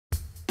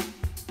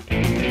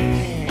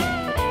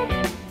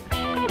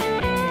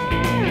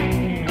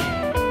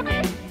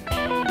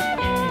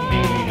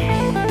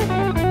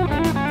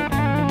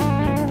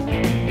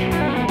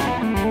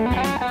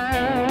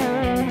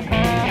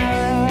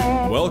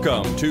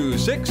to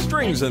Six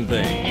Strings and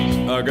Things,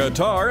 a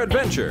guitar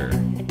adventure.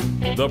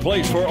 The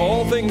place for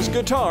all things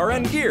guitar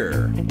and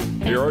gear.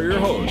 Here are your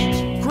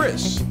hosts,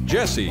 Chris,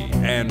 Jesse,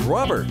 and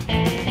Robert.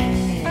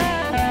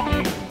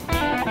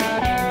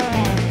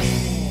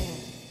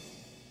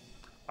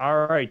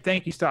 All right,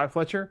 thank you, Scott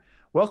Fletcher.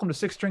 Welcome to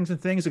Six Strings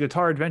and Things, a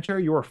guitar adventure,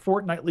 your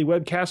fortnightly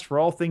webcast for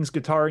all things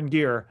guitar and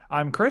gear.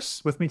 I'm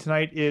Chris. With me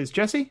tonight is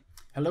Jesse.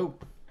 Hello.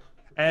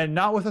 And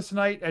not with us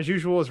tonight, as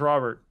usual, is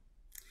Robert.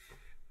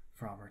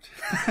 Robert.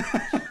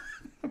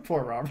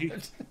 Poor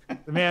Robert.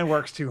 The man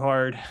works too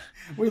hard.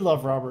 We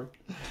love Robert.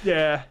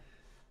 Yeah.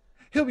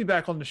 He'll be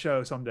back on the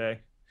show someday.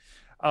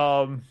 You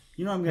know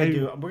what I'm gonna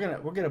do?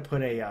 We're gonna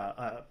put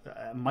a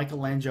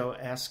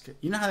Michelangelo-esque.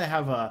 You know how they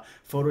have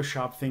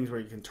Photoshop things where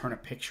you can turn a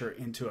picture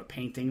into a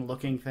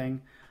painting-looking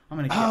thing? I'm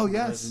gonna get one of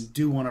those and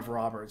do one of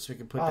Robert's so we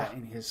can put that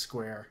in his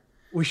square.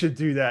 We should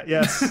do that.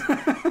 Yes.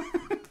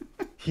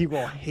 He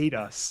will hate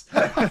us.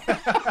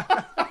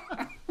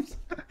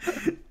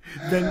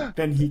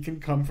 Then he can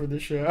come for the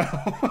show.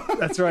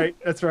 That's right.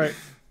 That's right.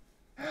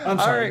 I'm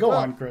sorry. Go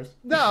on, Chris.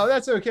 No,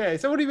 that's okay.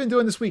 So what have you been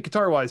doing this week,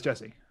 guitar-wise,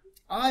 Jesse?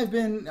 I've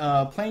been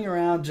playing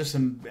around just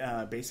some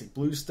basic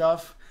blues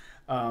stuff.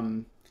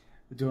 Doing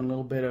a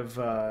little bit of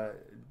a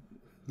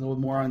little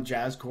more on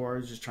jazz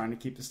chords, just trying to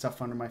keep the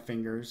stuff under my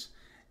fingers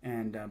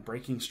and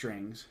breaking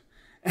strings.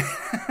 In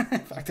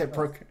fact, I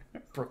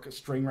broke a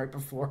string right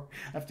before.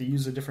 I have to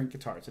use a different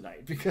guitar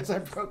tonight because I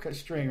broke a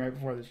string right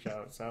before the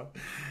show. So.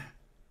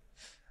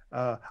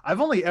 I've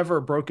only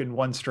ever broken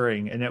one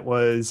string, and it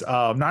was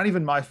not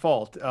even my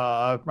fault.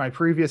 My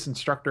previous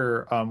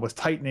instructor was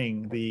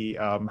tightening the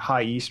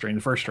high E string,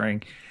 the first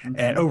string,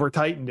 and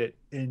over-tightened it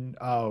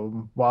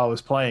while I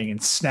was playing,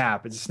 and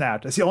snapped. It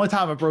snapped. It's the only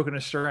time I've broken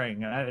a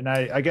string, and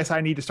I guess I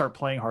need to start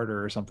playing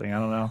harder or something. I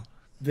don't know.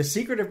 The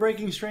secret of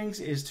breaking strings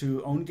is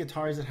to own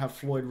guitars that have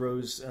Floyd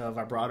Rose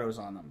vibratos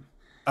on them.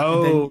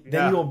 Oh,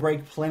 then you will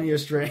break plenty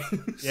of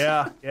strings.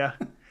 Yeah, yeah.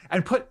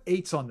 And put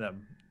eights on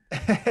them.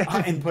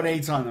 And put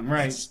eights on them,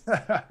 right?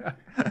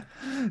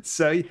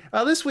 So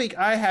this week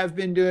I have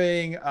been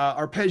doing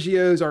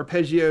arpeggios.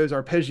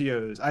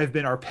 I've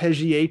been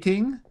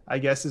arpeggiating, I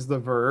guess is the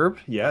verb.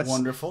 Yes.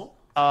 Wonderful.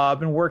 I've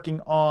been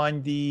working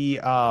on the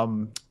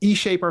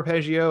E-shape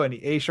arpeggio and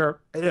the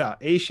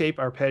A-shape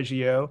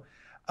arpeggio.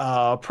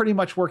 Pretty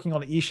much working on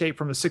the E-shape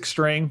from the sixth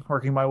string,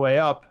 working my way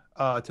up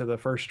to the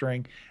first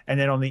string, and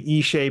then on the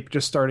E-shape, the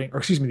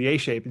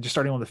A-shape, just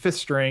starting on the fifth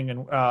string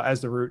and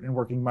as the root and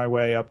working my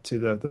way up to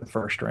the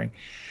first string.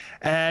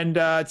 And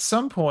at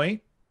some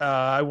point,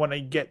 I want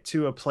to get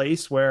to a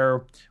place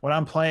where when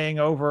I'm playing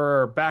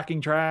over a backing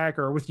track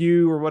or with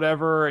you or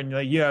whatever, and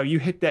you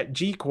hit that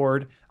G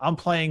chord, I'm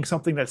playing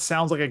something that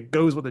sounds like it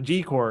goes with a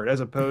G chord as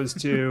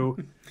opposed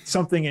to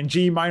something in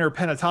G minor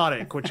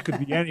pentatonic, which could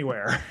be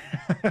anywhere.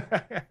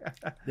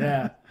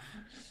 Yeah.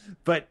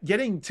 But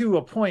getting to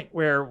a point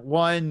where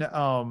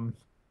one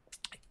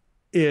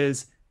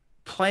is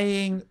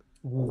playing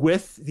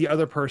with the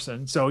other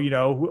person, so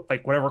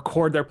like whatever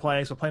chord they're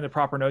playing, so playing the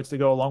proper notes to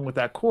go along with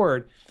that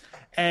chord,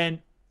 and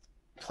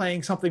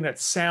playing something that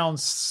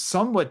sounds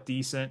somewhat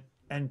decent,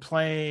 and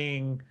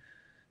playing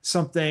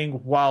something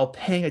while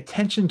paying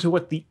attention to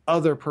what the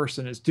other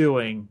person is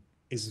doing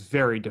is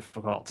very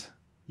difficult.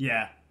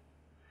 Yeah,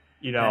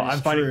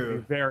 I'm finding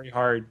it very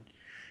hard.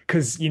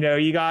 Because,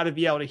 you got to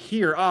be able to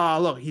hear,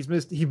 look,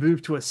 he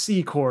moved to a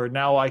C chord.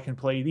 Now I can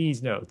play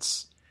these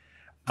notes.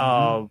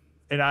 And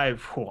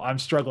I'm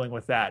struggling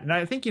with that. And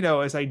I think,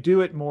 as I do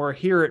it more,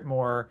 hear it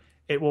more,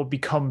 it will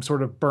become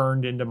sort of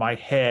burned into my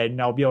head,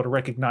 and I'll be able to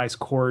recognize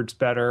chords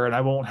better. And I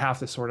won't have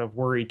to sort of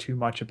worry too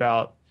much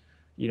about,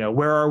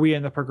 where are we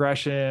in the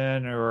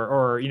progression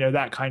or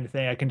that kind of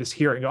thing. I can just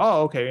hear it and go,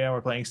 oh, okay,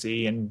 we're playing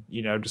C, and,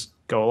 just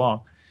go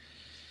along.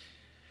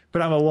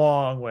 But I'm a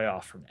long way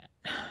off from that.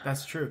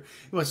 That's true.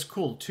 What's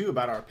cool too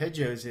about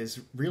arpeggios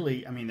is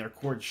really, they're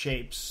chord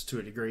shapes to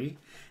a degree.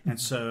 And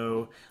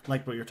so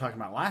like what you were talking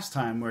about last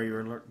time where you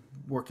were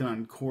working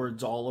on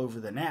chords all over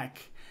the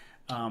neck,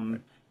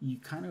 you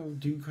kind of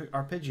do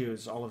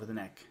arpeggios all over the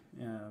neck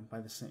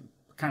by the same,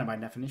 kind of by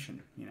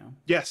definition,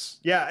 Yes.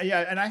 Yeah.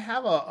 And I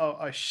have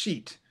a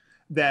sheet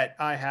that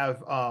I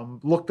have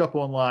looked up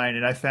online,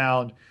 and I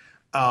found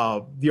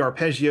the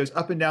arpeggios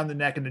up and down the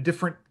neck and the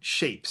different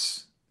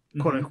shapes.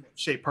 Quote unquote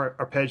shape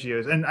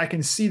arpeggios, and I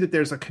can see that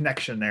there's a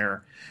connection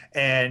there,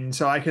 and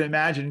so I can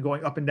imagine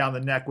going up and down the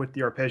neck with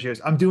the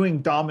arpeggios. I'm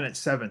doing dominant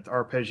seventh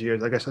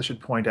arpeggios, I guess I should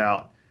point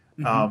out,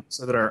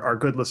 so that our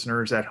good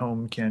listeners at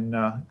home can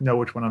know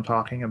which one I'm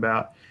talking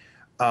about.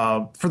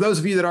 For those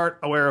of you that aren't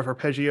aware of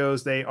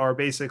arpeggios, they are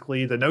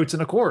basically the notes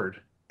in a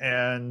chord,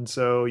 and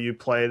so you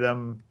play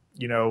them.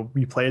 You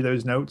play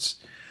those notes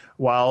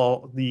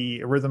while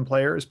the rhythm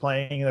player is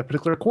playing a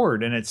particular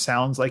chord, and it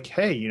sounds like,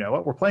 hey, you know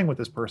what, we're playing with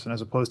this person,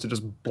 as opposed to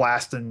just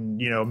blasting,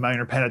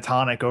 minor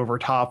pentatonic over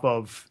top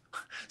of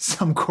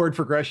some chord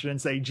progression in,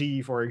 say,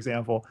 G, for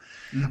example,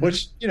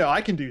 which,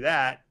 I can do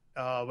that.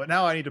 But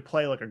now I need to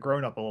play like a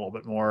grown-up a little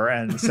bit more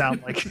and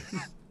sound like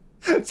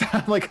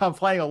sound like I'm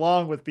playing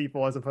along with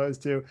people as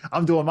opposed to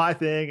I'm doing my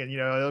thing and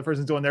the other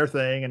person's doing their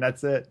thing and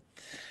that's it.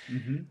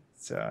 Mm-hmm.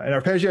 So, and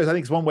arpeggios, I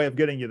think, is one way of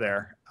getting you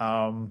there.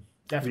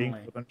 Definitely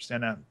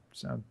understand that.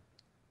 So,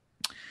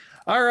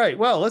 all right,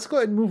 well, let's go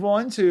ahead and move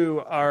on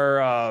to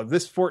our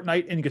this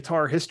fortnight in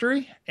guitar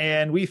history,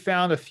 and we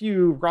found a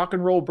few rock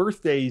and roll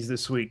birthdays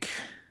this week.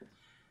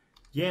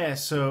 Yeah,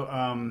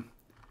 so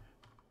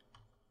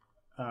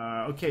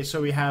okay,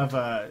 so we have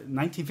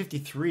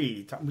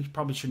 1953. We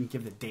probably shouldn't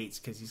give the dates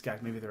because these guys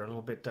maybe they're a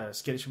little bit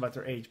skittish about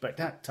their age, but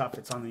not tough.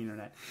 It's on the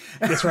internet.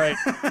 That's right,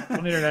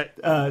 on the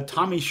internet.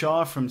 Tommy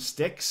Shaw from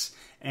Styx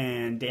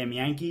and Damn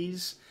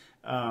Yankees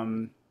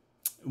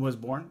was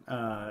born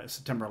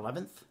September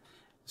 11th.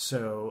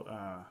 So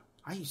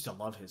I used to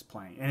love his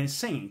playing and his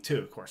singing too,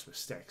 of course, with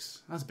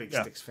Styx. I was a big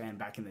Styx fan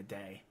back in the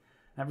day.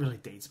 That really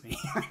dates me.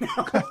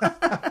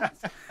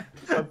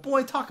 But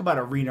boy, talk about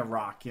arena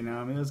rock, I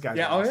mean, those guys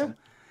are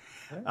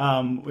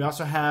awesome. We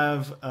also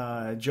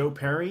have Joe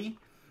Perry,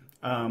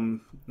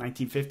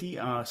 1950,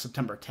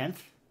 September 10th.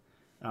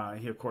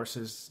 He, of course,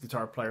 is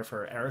guitar player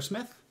for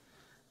Aerosmith,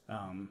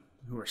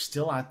 who are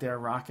still out there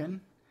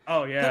rocking.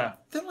 Oh, yeah.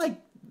 They're like,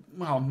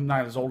 well,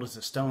 not as old as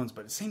the Stones,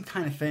 but the same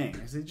kind of thing.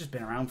 They've just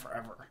been around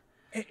forever.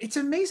 It's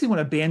amazing when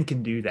a band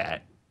can do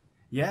that.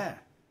 Yeah.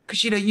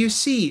 Because, you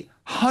see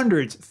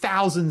hundreds,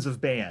 thousands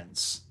of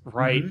bands,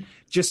 right? Mm-hmm.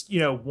 Just,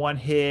 one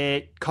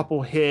hit,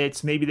 couple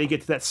hits, maybe they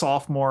get to that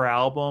sophomore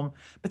album.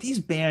 But these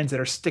bands that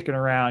are sticking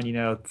around,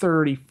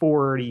 30,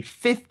 40,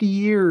 50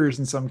 years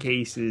in some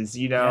cases,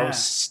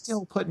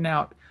 still putting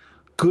out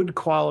good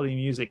quality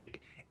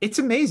music. It's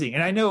amazing.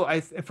 And I know,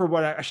 from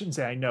what I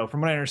understand,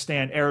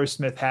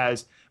 Aerosmith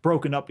has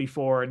broken up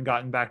before and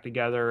gotten back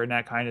together and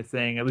that kind of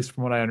thing, at least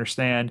from what I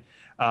understand.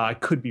 I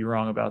could be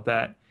wrong about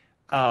that.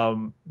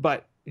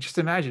 But just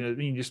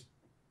imagine, just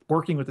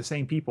working with the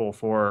same people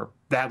for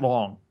that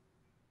long.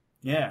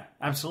 Yeah,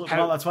 absolutely.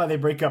 Well, that's why they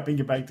break up and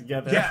get back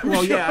together. Yeah,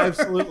 well, yeah,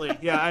 absolutely.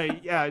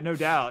 Yeah, no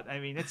doubt. I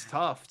mean, it's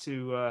tough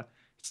to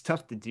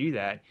do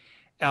that,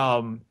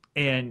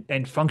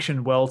 and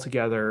function well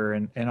together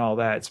and all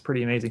that. It's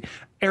pretty amazing.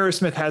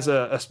 Aerosmith has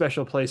a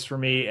special place for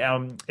me.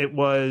 It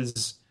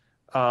was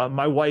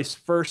my wife's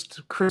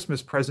first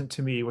Christmas present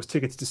to me was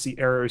tickets to see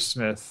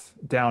Aerosmith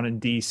down in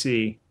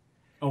DC.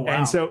 Oh, wow.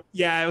 And so,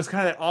 yeah, it was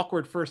kind of that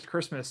awkward first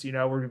Christmas,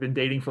 where we've been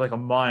dating for like a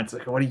month.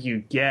 Like, what do you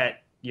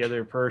get the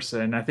other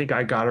person? I think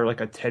I got her like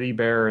a teddy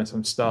bear and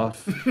some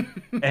stuff.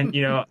 And,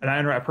 and I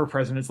unwrapped her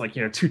present. It's like,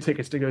 2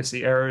 tickets to go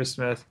see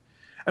Aerosmith.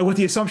 And with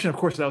the assumption, of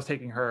course, that I was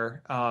taking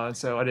her.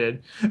 So I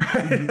did.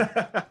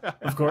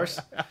 Of course.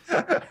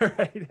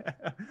 Right.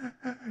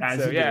 As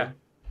you do.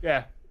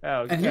 Yeah.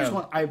 Oh, and here's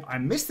one. I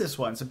missed this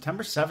one.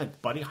 September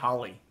 7th, Buddy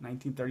Holly,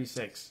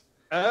 1936.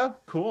 Oh,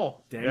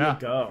 cool. There you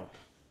go.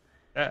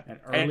 An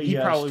early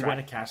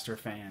Stratocaster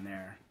fan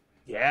there.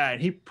 Yeah, and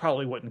he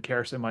probably wouldn't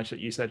care so much that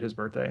you said his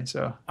birthday.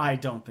 So I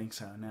don't think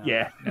so. No.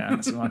 Yeah,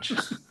 not so much.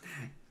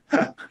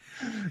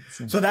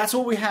 So that's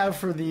what we have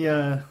for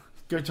the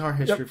guitar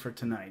history for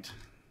tonight.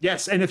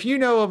 Yes, and if you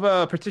know of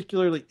a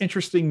particularly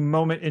interesting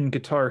moment in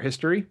guitar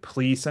history,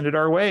 please send it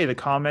our way. The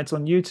comments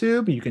on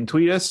YouTube. You can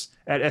tweet us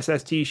at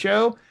SST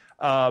Show.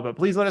 But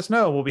please let us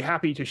know. We'll be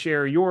happy to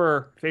share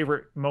your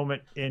favorite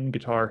moment in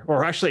guitar,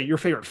 or actually your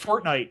favorite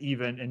fortnight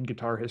even in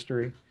guitar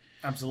history.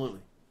 Absolutely.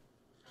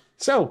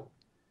 So,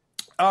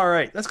 all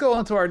right, let's go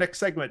on to our next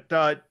segment.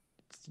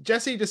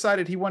 Jesse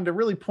decided he wanted to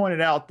really point it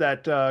out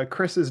that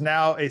Chris is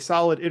now a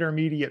solid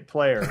intermediate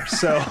player.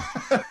 So,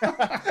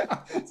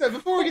 so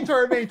before we get to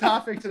our main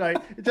topic tonight,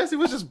 Jesse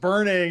was just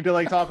burning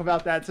to talk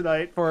about that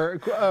tonight for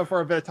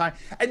a bit of time.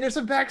 And there's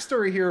some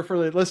backstory here for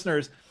the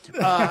listeners.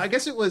 I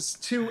guess it was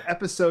 2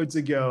 episodes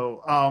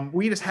ago.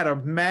 We just had a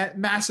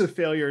massive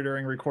failure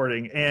during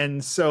recording,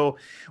 and so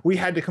we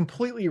had to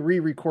completely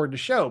re-record the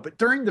show. But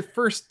during the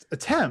first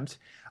attempt,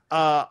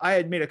 I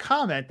had made a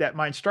comment that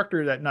my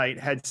instructor that night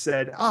had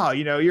said,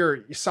 you're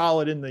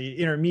solid in the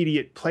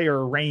intermediate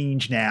player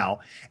range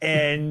now.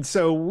 And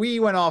so we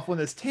went off on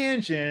this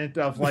tangent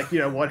of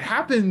what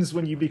happens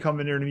when you become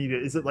an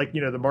intermediate? Is it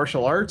the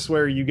martial arts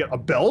where you get a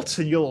belt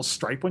and you get a little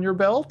stripe on your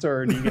belt?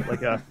 Or do you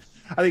get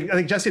I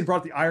think Jesse had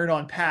brought the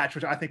iron-on patch,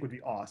 which I think would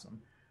be awesome.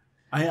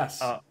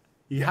 Yes.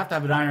 You have to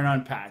have an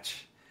iron-on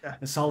patch. Yeah.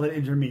 A solid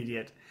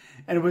intermediate.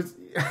 And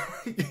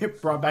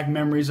it brought back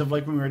memories of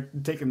when we were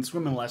taking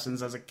swimming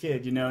lessons as a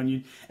kid,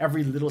 and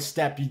every little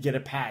step you get a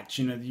patch,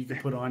 that you could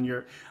put on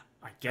your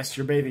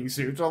bathing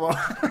suit, although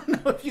I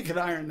don't know if you could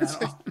iron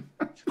that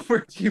on.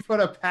 Where do you put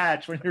a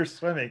patch when you're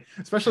swimming?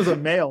 Especially as a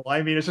male.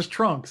 I mean, it's just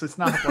trunks. It's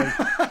not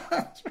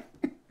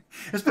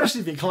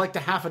Especially if you collect a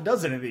half a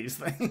dozen of these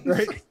things.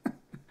 Right.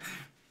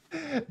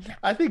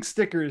 I think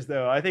stickers,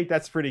 though. I think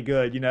that's pretty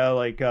good.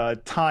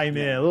 Time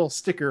in a little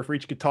sticker for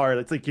each guitar.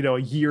 That's a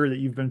year that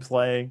you've been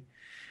playing.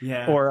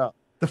 Yeah. Or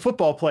the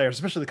football players,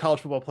 especially the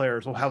college football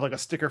players, will have a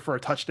sticker for a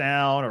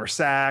touchdown or a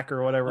sack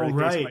or whatever. Oh,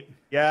 right.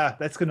 Yeah,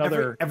 that's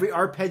another. Every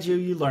arpeggio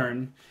you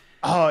learn.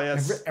 Oh,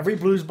 yes. Every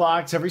blues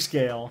box, every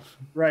scale.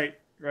 Right.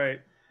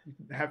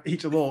 have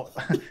each a little.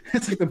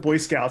 It's like the Boy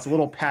Scouts, a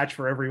little patch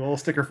for every, a little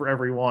sticker for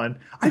every one.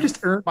 I just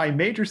earned my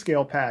major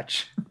scale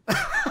patch.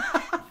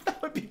 That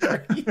would be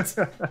great.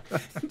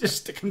 Just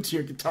stick them to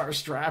your guitar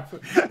strap.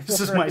 This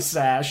is my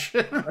sash.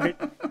 Right?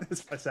 This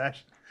is my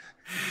sash.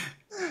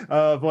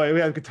 Oh boy, we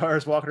have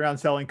guitarists walking around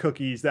selling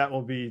cookies. That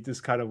will be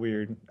just kind of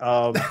weird.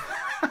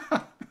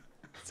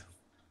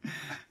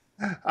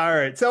 All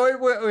right, so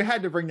we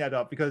had to bring that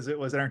up because it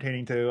was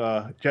entertaining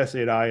to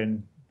Jesse and I,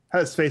 and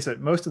let's face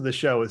it, most of the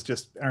show is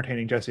just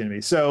entertaining Jesse and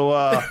me. So,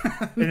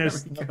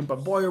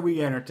 but boy, are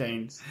we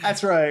entertained.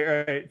 That's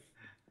right.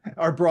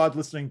 Our broad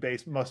listening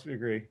base must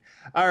agree.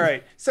 All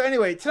right. So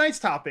anyway, tonight's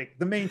topic,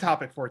 the main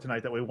topic for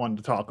tonight that we wanted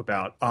to talk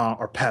about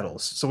are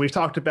pedals. So we've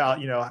talked about,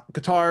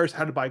 guitars,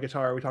 how to buy a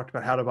guitar. We talked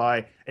about how to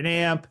buy an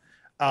amp.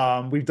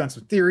 We've done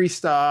some theory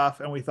stuff,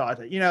 and we thought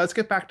that, let's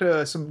get back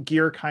to some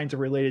gear kinds of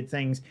related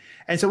things.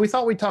 And so we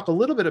thought we'd talk a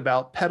little bit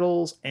about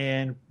pedals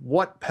and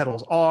what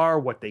pedals are,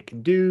 what they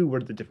can do,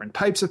 what are the different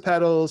types of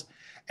pedals.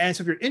 And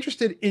so if you're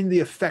interested in the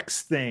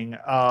effects thing,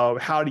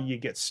 how do you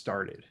get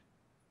started?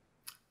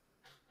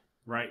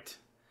 Right.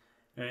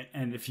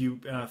 And if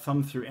you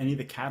thumb through any of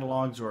the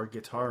catalogs or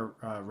guitar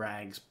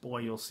rags, boy,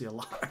 you'll see a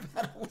lot of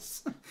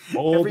pedals.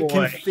 Every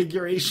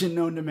configuration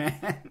known to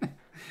man.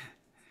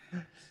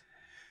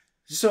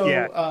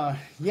 So,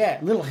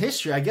 little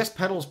history. I guess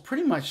pedals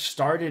pretty much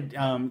started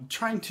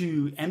trying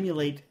to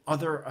emulate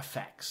other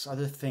effects,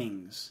 other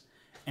things.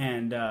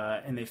 And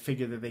they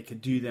figured that they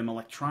could do them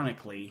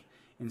electronically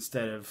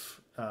instead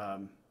of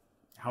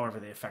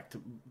however the effect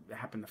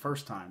happened the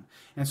first time.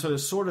 And so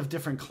there's sort of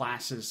different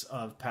classes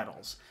of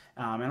pedals.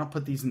 And I'll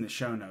put these in the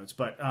show notes.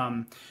 But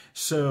the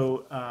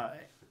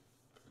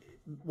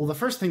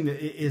first thing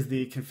is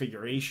the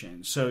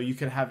configuration. So you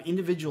could have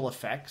individual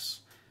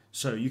effects.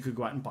 So you could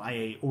go out and buy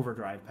a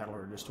overdrive pedal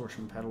or a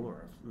distortion pedal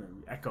or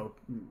an echo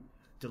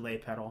delay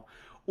pedal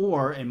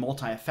or a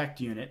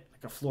multi-effect unit,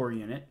 like a floor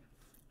unit.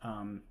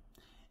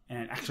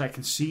 And actually, I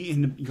can see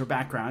in your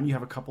background, you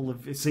have a couple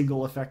of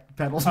single effect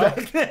pedals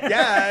back there.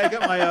 Yeah, I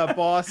got my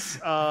Boss,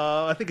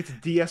 I think it's a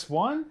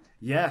DS1.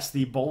 Yes,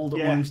 the bold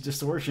orange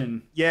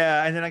distortion.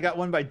 Yeah, and then I got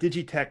one by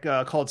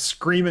Digitech called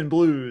Screamin'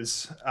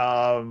 Blues,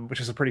 which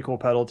is a pretty cool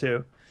pedal,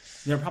 too.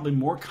 There are probably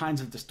more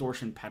kinds of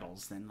distortion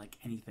pedals than like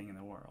anything in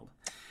the world.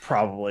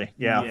 Probably,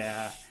 yeah.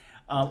 Yeah.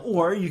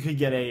 Or you could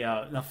get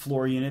a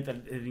floor unit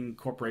that it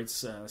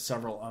incorporates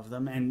several of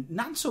them. And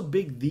not so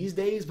big these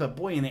days, but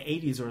boy, in the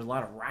 80s, there was a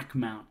lot of rack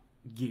mount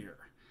gear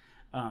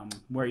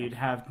where you'd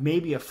have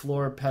maybe a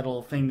floor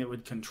pedal thing that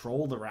would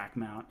control the rack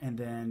mount, and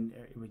then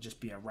it would just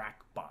be a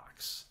rack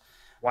box.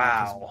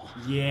 Wow.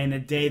 In the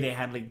day, they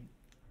had like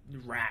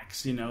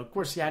racks, Of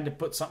course, you had to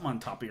put something on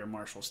top of your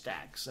Marshall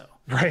stack, so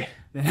right.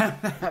 They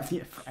have the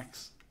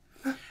effects.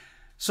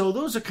 So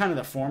those are kind of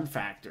the form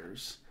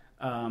factors.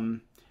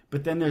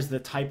 But then there's the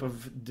type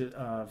of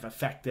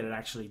effect that it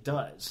actually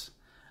does.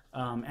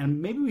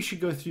 And maybe we should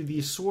go through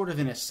these sort of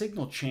in a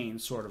signal chain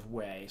sort of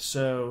way.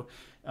 So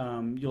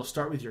you'll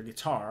start with your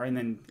guitar and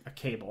then a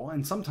cable.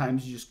 And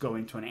sometimes you just go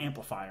into an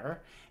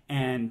amplifier.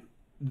 And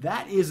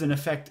that is an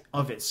effect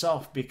of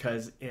itself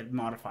because it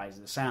modifies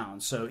the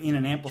sound. So in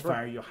an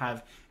amplifier, you'll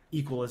have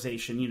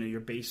equalization, your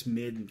bass,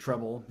 mid, and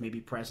treble,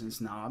 maybe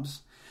presence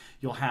knobs.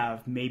 You'll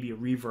have maybe a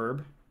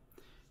reverb,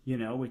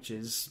 which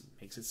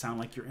makes it sound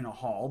like you're in a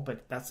hall,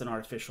 but that's an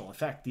artificial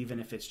effect,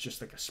 even if it's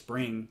just like a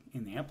spring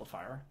in the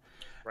amplifier.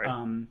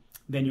 Right.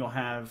 Then you'll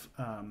have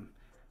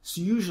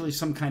usually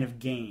some kind of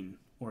gain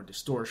or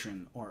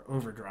distortion or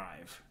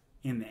overdrive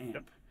in the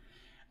amp.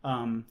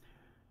 Yep.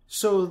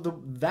 So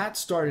that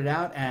started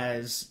out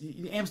as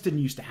amps didn't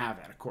used to have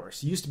that. Of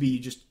course, it used to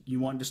be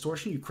you want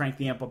distortion, you crank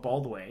the amp up all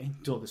the way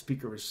until the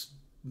speaker was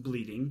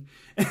bleeding,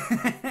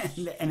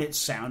 and it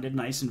sounded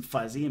nice and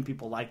fuzzy, and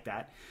people liked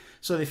that.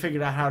 So they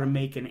figured out how to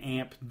make an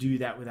amp do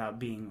that without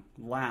being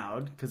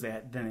loud, because they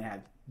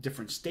had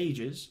different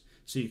stages,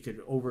 so you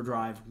could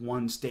overdrive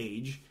one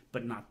stage,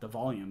 but not the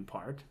volume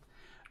part.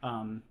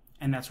 And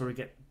that's where we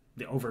get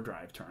the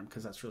overdrive term,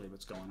 because that's really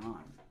what's going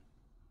on.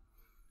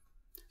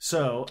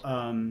 So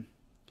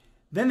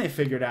then they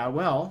figured out,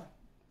 well,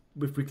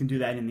 if we can do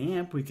that in the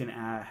amp, we can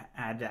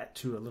add that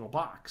to a little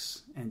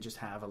box and just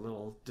have a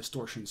little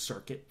distortion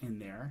circuit in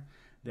there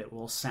that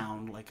will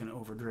sound like an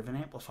overdriven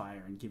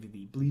amplifier and give you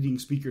the bleeding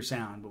speaker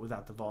sound, but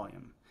without the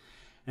volume.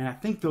 And I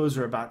think those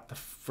are about the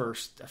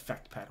first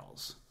effect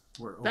pedals,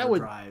 where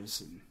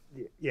overdrives.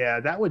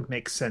 That would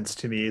make sense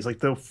to me. It's like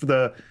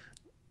the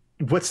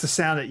what's the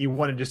sound that you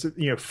want to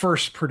just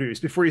first produce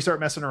before you start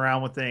messing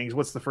around with things?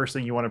 What's the first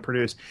thing you want to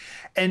produce?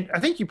 And I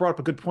think you brought up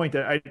a good point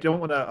that I don't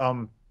want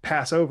to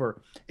pass over.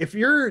 If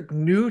you're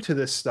new to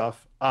this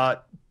stuff,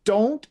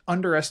 don't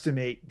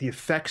underestimate the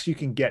effects you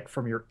can get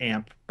from your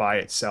amp by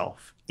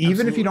itself. Even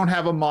Absolutely. If you don't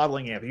have a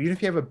modeling amp, even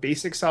if you have a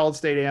basic solid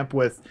state amp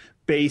with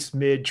bass,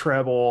 mid,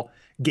 treble,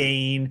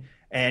 gain,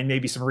 and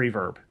maybe some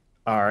reverb.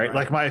 All right.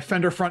 Like my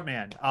Fender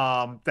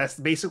Frontman. That's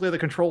basically the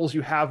controls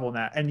you have on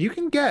that. And you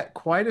can get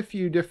quite a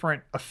few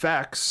different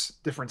effects,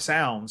 different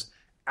sounds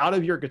out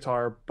of your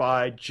guitar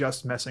by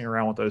just messing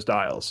around with those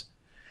dials.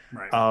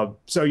 Right.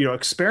 So, you know,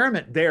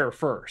 experiment there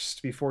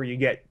first before you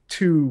get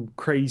too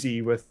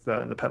crazy with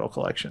the pedal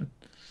collection.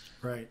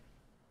 Right.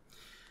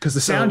 Because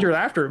the sound you're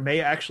after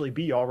may actually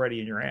be already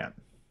in your amp.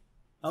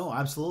 Oh,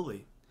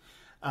 absolutely.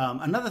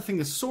 Another thing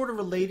that's sort of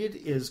related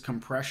is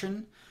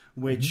compression,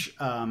 which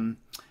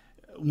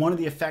one of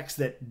the effects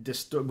that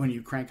when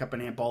you crank up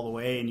an amp all the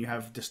way and you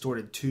have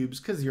distorted tubes,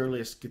 because the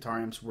earliest guitar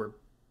amps were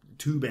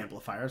tube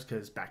amplifiers,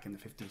 because back in the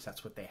 50s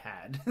that's what they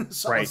had.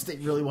 Solid state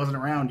really wasn't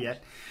around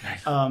yet.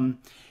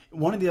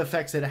 One of the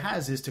effects that it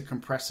has is to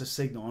compress the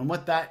signal. And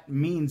what that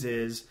means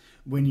is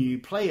when you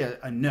play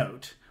a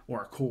note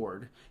or a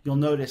chord, you'll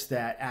notice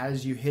that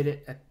as you hit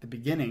it at the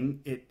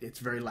beginning, it's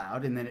very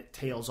loud, and then it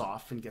tails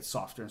off and gets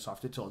softer and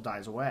softer till it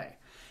dies away.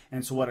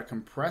 And so what a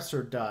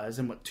compressor does,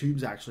 and what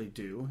tubes actually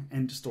do,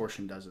 and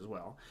distortion does as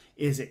well,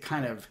 is it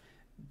kind of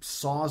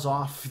saws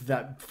off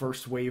that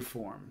first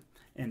waveform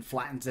and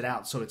flattens it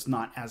out so it's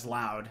not as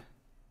loud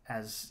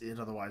as it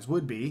otherwise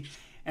would be.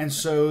 And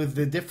so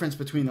the difference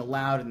between the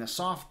loud and the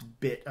soft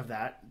bit of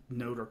that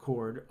note or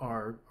chord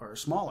are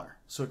smaller.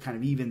 So it kind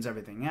of evens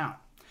everything out.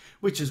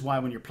 Which is why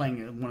when you're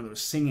playing one of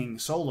those singing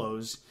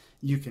solos,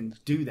 you can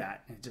do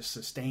that and it just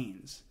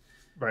sustains.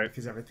 Right.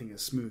 Because everything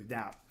is smoothed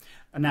out.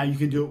 And now you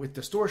can do it with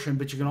distortion,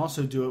 but you can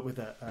also do it with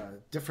a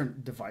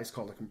different device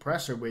called a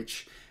compressor,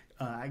 which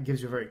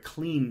gives you a very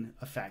clean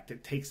effect.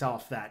 It takes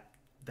off that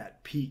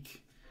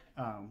peak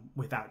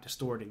without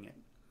distorting it.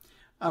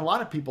 A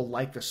lot of people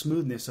like the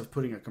smoothness of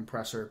putting a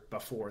compressor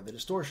before the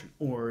distortion.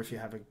 Or if you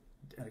have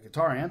a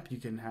guitar amp, you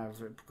can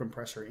have a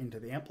compressor into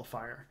the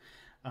amplifier.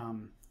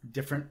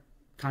 Different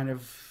kind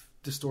of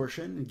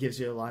distortion. It gives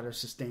you a lot of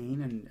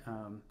sustain,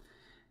 and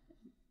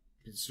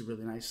it's a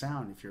really nice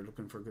sound if you're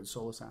looking for a good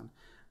solo sound.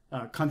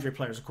 Country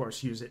players, of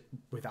course, use it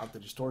without the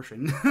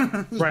distortion.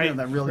 Right.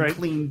 That really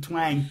clean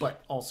twang,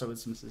 but also with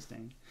some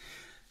sustain.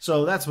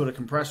 So that's what a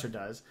compressor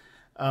does.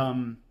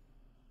 And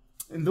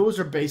those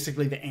are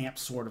basically the amp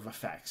sort of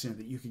effects,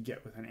 that you could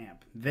get with an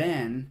amp.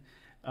 Then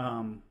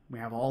we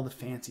have all the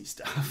fancy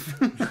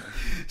stuff.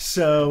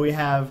 So we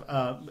have,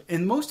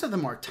 and most of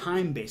them are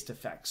time-based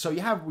effects. So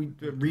you have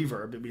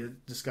reverb that we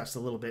discussed a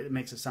little bit. It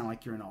makes it sound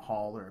like you're in a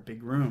hall or a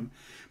big room.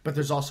 But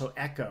there's also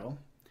echo,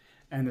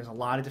 and there's a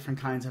lot of different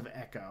kinds of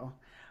echo.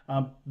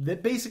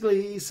 That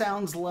basically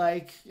sounds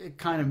like it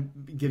kind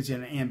of gives you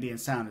an ambient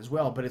sound as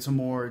well, but it's a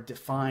more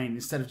defined,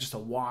 instead of just a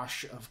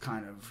wash of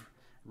kind of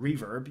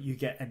reverb, you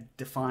get a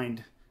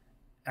defined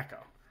echo.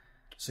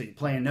 So you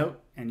play a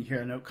note and you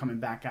hear a note coming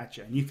back at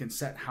you, and you can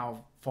set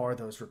how far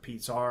those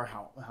repeats are,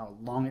 how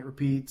long it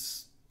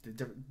repeats,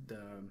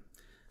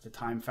 the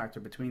time factor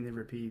between the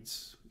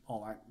repeats,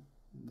 all that.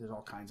 There's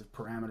all kinds of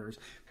parameters.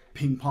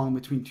 Ping pong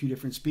between two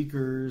different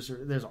speakers,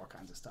 or there's all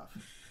kinds of stuff.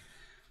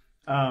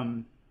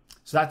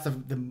 So that's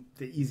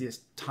the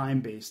easiest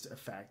time-based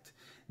effect.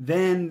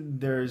 Then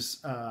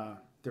there's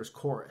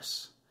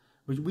chorus.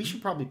 We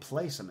should probably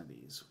play some of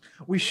these.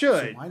 We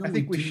should. So I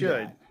think we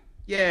should. That?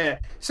 Yeah.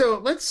 So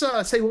let's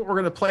say what we're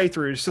going to play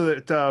through so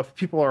that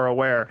people are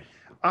aware.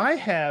 I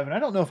have, and I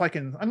don't know if I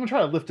can. I'm going to try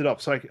to lift it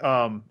up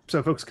so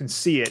folks can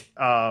see it.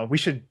 We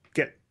should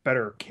get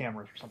better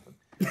cameras or something.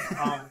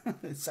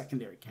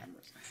 Secondary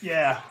cameras.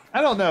 Yeah.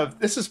 I don't know.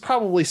 This is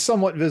probably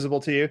somewhat visible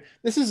to you.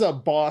 This is a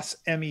Boss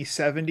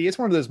ME70. It's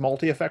one of those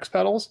multi-effects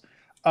pedals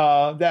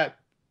that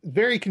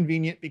very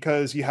convenient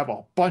because you have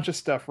a bunch of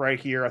stuff right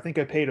here. I think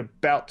I paid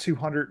about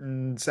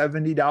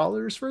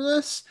 $270 for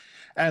this,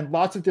 and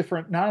lots of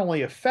different, not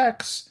only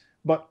effects,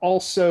 but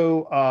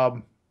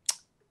also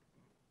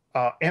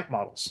amp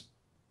models.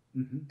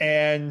 Mm-hmm.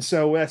 And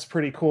so that's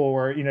pretty cool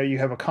where, you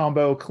have a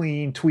combo,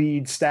 clean,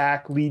 tweed,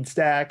 stack, lead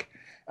stack,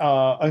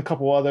 a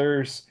couple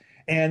others.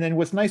 And then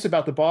what's nice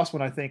about the Boss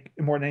one, I think,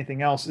 more than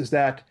anything else, is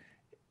that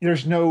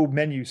there's no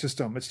menu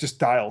system. It's just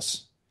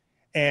dials.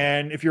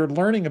 And if you're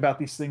learning about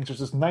these things, there's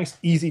this nice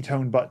easy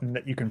tone button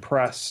that you can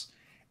press.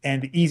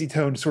 And the easy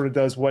tone sort of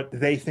does what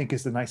they think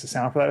is the nicest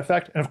sound for that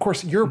effect. And of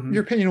course, your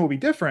opinion will be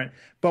different.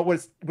 But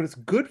what it's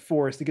good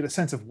for is to get a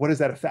sense of what is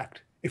that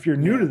effect. If you're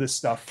new to this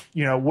stuff,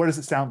 what does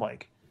it sound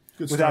like?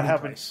 Good without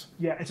having place.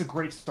 Yeah, it's a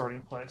great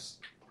starting place.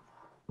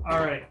 All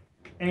right.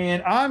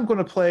 And I'm going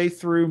to play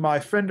through my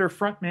Fender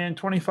Frontman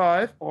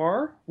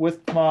 25R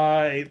with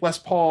my Les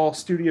Paul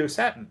Studio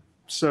Satin.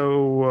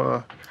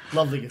 So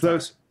lovely guitar.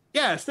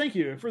 Yes, thank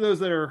you. For those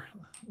that are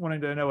wanting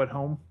to know at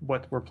home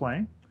what we're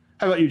playing.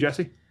 How about you,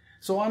 Jesse?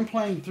 So I'm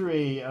playing through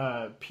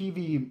a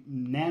PV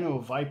Nano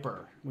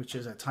Viper, which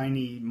is a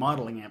tiny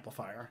modeling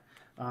amplifier.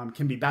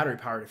 Can be battery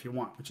powered if you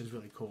want, which is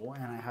really cool.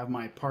 And I have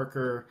my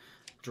Parker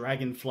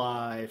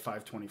Dragonfly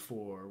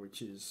 524,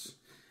 which is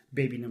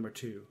baby number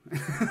 2.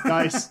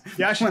 Nice.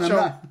 Yeah, I should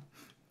show.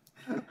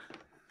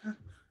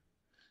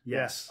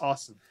 Yes.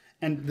 Awesome.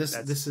 And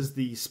this is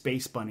the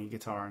Space Bunny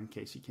guitar, in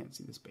case you can't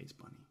see the Space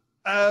Bunny.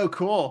 Oh,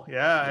 cool.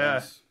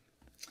 Yeah.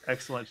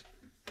 Excellent.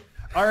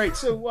 All right,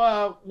 so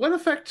what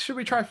effect should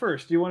we try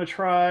first? Do you want to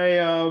try,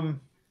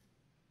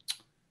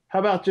 how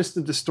about just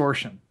the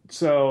distortion?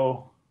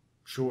 So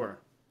sure.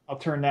 I'll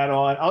turn that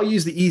on. I'll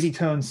use the easy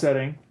tone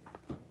setting.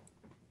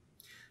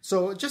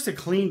 So just a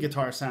clean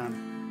guitar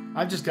sound.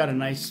 I've just got a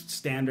nice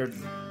standard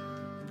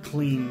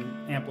clean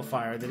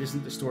amplifier that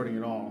isn't distorting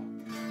at all.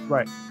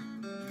 Right.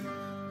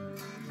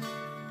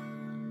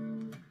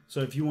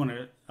 So if you want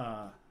to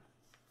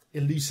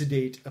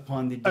elucidate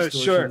upon the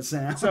distortion sure.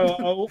 sound.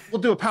 So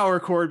we'll do a power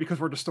chord because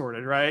we're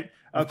distorted, right?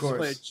 Of Just play a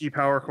course. G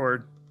power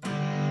chord.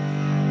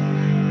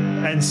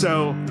 And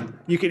so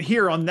you can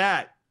hear on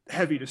that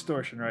heavy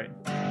distortion, right?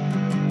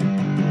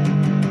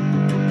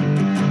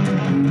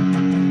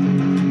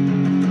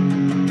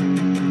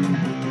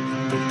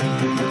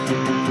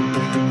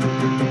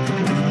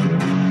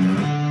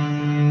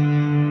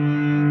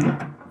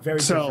 Very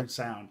different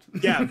sound.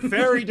 Yeah,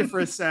 very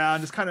different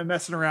sound. Just kind of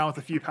messing around with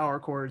a few power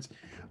chords.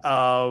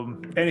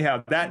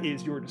 Anyhow, that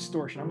is your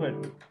distortion. I'm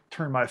going to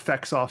turn my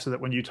effects off so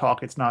that when you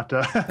talk, it's not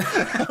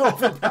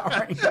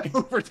Overpowering.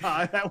 over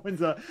time. That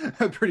one's a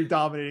pretty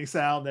dominating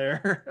sound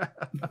there.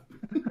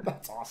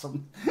 That's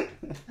awesome.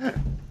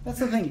 That's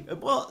the thing.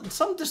 Well,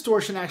 some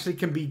distortion actually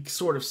can be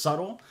sort of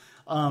subtle.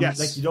 Yes.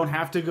 Like you don't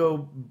have to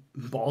go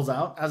balls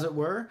out, as it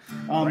were.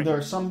 Right. There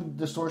are some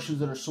distortions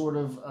that are sort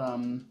of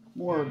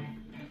more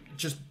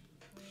just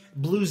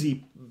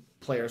bluesy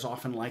players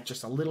often like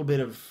just a little bit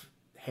of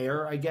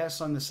hair, I guess,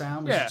 on the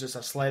sound. Yeah. It's just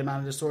a slight amount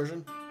of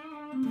distortion.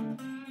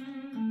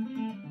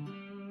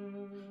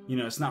 You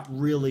know, it's not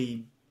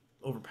really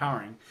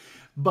overpowering,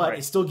 but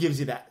it still gives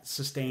you that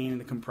sustain and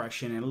the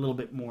compression and a little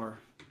bit more,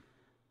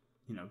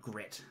 you know,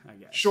 grit, I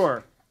guess.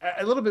 Sure.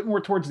 A little bit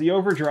more towards the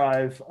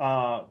overdrive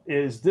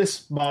is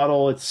this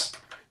model. It's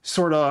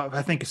sort of,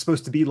 I think it's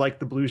supposed to be like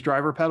the blues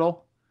driver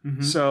pedal.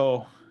 Mm-hmm.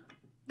 So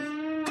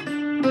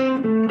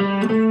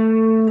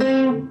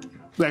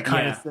that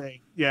kind of thing.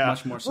 Yeah.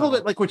 Much more a little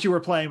bit like what you were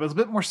playing, but it's a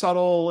bit more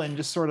subtle and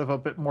just sort of a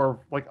bit more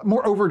like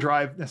more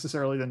overdrive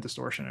necessarily than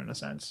distortion in a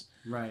sense.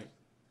 Right.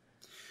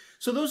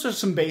 So those are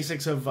some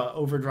basics of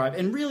overdrive.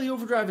 And really,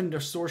 overdrive and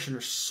distortion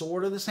are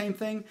sort of the same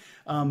thing.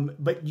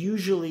 But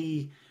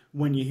usually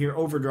when you hear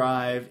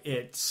overdrive,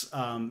 it's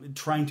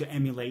trying to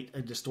emulate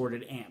a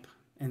distorted amp.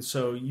 And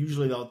so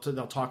usually they'll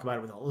talk about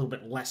it with a little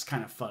bit less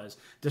kind of fuzz.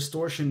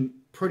 Distortion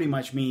pretty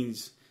much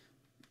means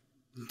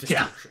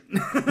distortion.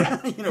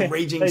 Yeah. You know,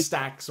 raging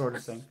stack sort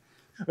of thing.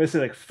 I say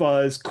like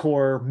fuzz,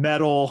 core,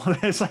 metal.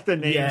 It's like the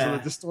names of the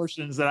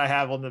distortions that I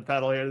have on the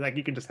pedal here. Like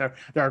you can just have,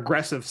 they're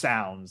aggressive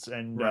sounds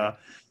and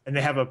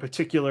they have a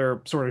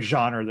particular sort of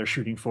genre they're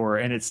shooting for,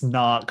 and it's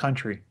not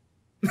country.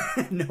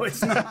 No,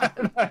 it's not.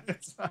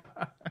 It's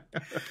not.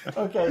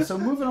 Okay, so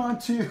moving on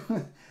to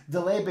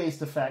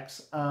delay-based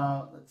effects.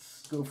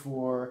 Let's go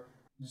for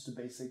just a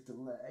basic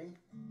delay.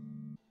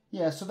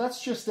 Yeah, so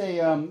that's just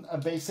a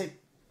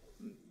basic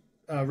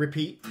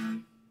repeat.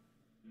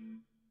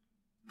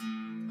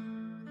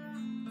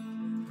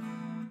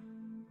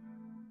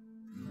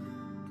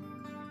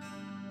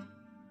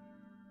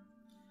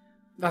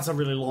 That's a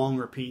really long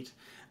repeat.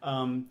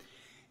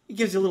 It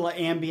gives you a little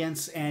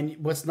ambience, and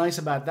what's nice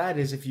about that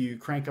is if you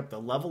crank up the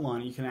level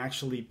on it, you can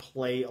actually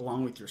play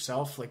along with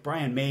yourself. Like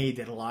Brian May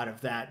did a lot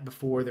of that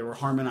before there were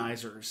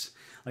harmonizers.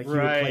 Like he would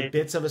play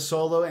bits of a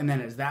solo, and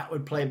then as that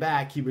would play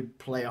back, he would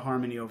play a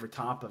harmony over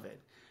top of it.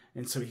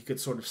 And so he could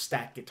sort of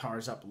stack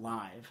guitars up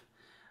live.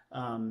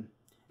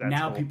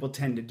 Now cool. people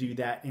tend to do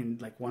that in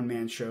like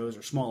one-man shows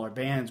or smaller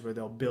bands where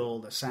they'll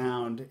build a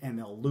sound and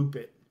they'll loop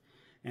it.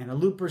 And a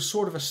looper is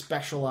sort of a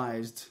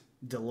specialized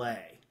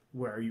delay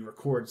where you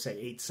record, say,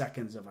 8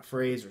 seconds of a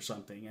phrase or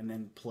something and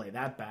then play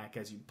that back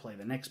as you play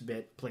the next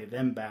bit, play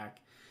them back,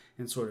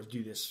 and sort of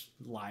do this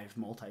live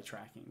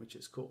multi-tracking, which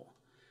is cool.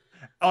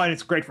 Oh, and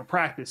it's great for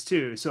practice,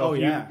 too. So if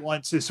you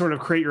want to sort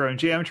of create your own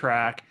jam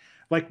track,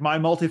 like my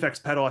multi-effects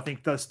pedal, I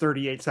think, does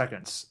 38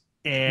 seconds.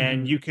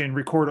 And you can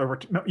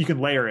record you can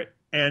layer it.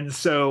 And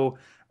so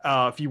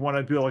if you want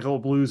to do like a little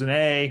blues in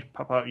A,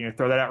 pop out,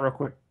 throw that out real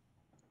quick,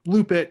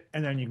 loop it,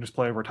 and then you can just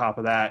play over top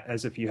of that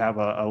as if you have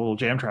a little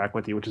jam track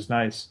with you, which is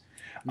nice.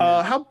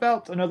 Yeah. How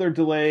about another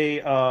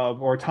delay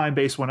or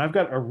time-based one? I've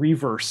got a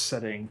reverse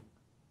setting.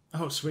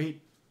 Oh,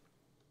 sweet.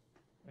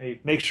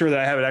 Make sure that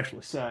I have it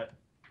actually set.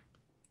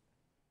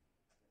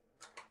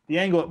 The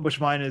angle at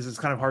which mine is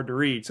kind of hard to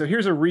read. So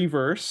here's a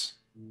reverse.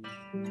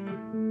 I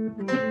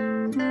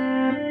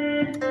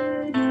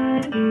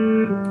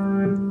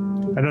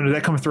don't know, did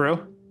that come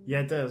through?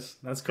 Yeah, it does.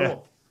 That's cool. Yeah.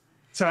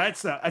 So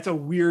that's a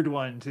weird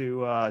one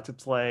to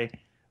play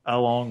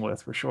along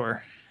with for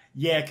sure.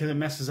 Yeah, because it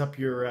messes up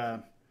your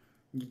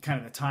kind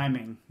of the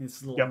timing.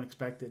 It's a little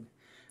unexpected.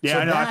 Yeah, so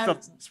I know. I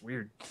felt it's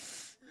weird.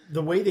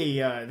 The way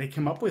they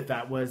came up with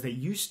that was they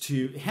used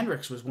to.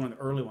 Hendrix was one of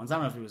the early ones. I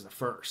don't know if he was the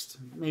first.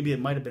 Maybe it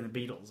might have been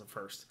the Beatles at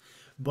first.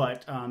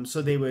 But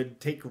so they would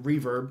take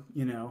reverb,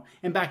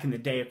 and back in the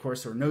day, of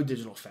course, there were no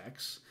digital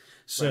effects.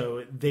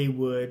 So they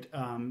would.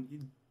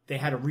 They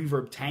had a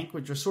reverb tank,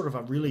 which was sort of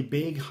a really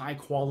big,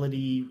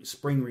 high-quality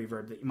spring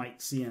reverb that you might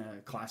see in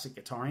a classic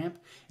guitar amp,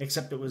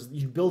 except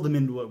you'd build them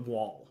into a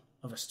wall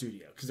of a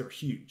studio because they were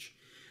huge.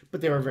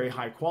 But they were very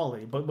high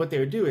quality. But what they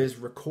would do is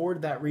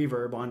record that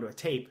reverb onto a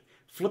tape,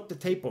 flip the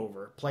tape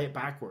over, play it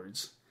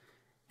backwards,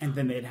 and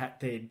then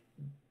they'd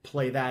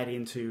play that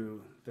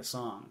into the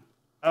song.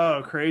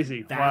 Oh,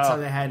 crazy. That's how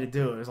they had to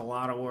do it. It was a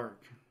lot of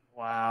work.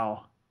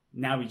 Wow.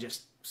 Now we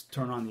just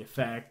turn on the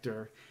effect,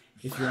 or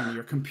if you're on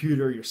your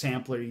computer, your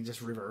sampler, you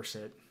just reverse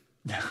it.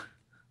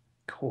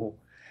 Cool.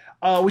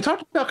 We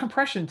talked about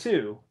compression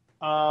too.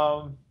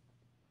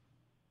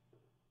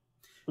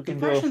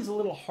 Compression's a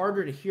little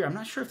harder to hear. I'm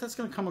not sure if that's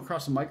going to come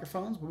across the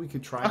microphones, but we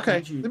could try.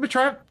 Okay, let me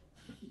try it.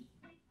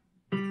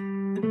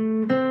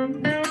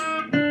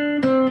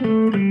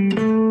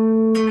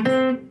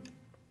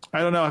 I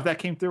don't know if that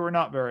came through or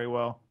not very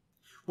well.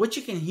 What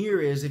you can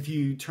hear is if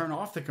you turn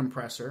off the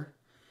compressor,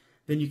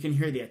 then you can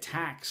hear the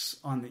attacks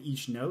on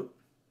each note.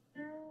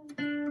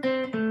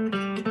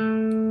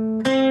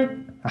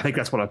 I think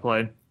that's what I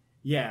played.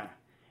 Yeah.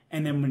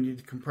 And then when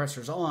the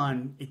compressor's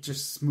on, it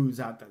just smooths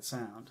out that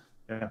sound.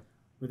 Yeah.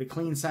 With a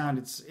clean sound,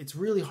 it's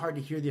really hard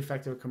to hear the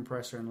effect of a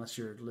compressor unless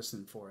you're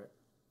listening for it.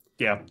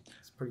 Yeah.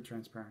 It's pretty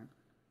transparent.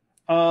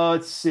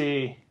 Let's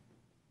see.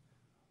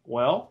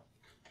 Well,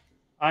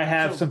 I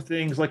have some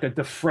things like a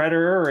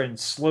defretter and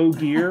slow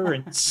gear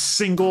and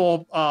single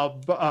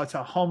to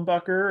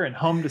humbucker and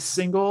hum to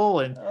single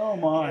and oh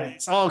my,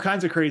 it's all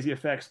kinds of crazy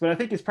effects. But I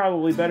think it's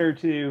probably better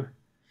to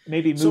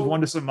maybe move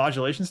on to some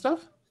modulation stuff.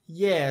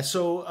 Yeah.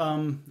 So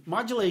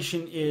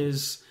modulation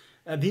is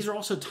these are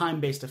also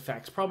time-based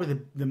effects. Probably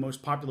the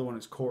most popular one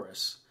is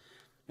chorus,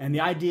 and the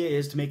idea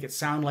is to make it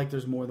sound like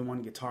there's more than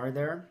one guitar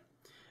there.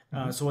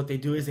 So what they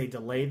do is they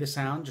delay the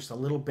sound just a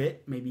little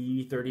bit,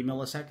 maybe 30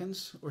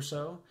 milliseconds or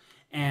so.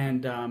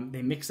 And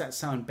they mix that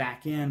sound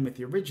back in with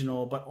the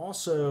original, but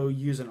also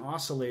use an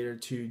oscillator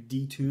to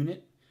detune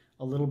it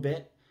a little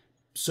bit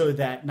so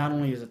that not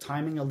only is the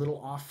timing a little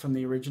off from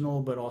the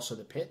original, but also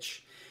the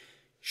pitch.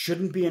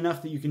 Shouldn't be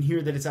enough that you can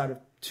hear that it's out of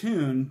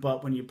tune,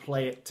 but when you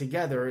play it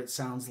together, it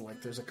sounds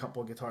like there's a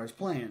couple of guitars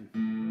playing.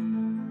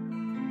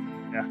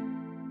 Yeah.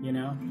 You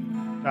know?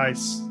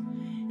 Nice.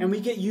 And we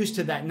get used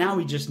to that. Now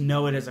we just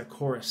know it as a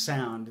chorus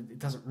sound. It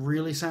doesn't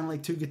really sound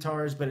like two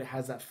guitars, but it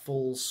has that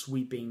full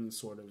sweeping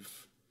sort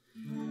of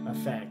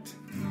effect.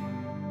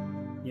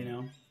 You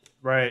know?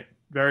 Right.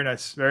 Very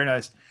nice. Very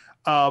nice.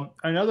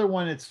 Another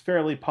one that's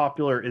fairly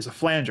popular is a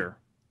flanger.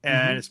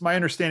 And it's my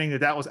understanding that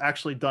that was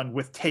actually done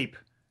with tape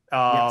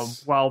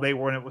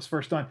when it was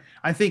first done.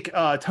 I think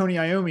Tony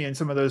Iommi and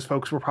some of those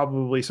folks were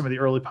probably some of the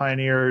early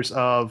pioneers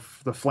of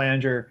the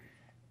flanger.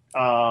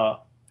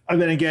 And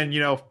then again,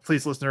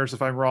 please, listeners,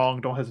 if I'm wrong,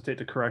 don't hesitate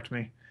to correct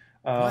me.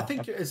 I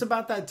think it's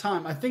about that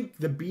time. I think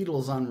the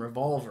Beatles on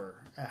Revolver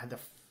had the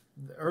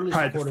earliest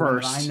recording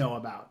one that I know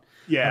about.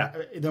 Yeah.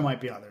 But there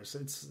might be others.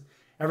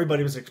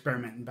 Everybody was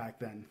experimenting back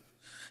then.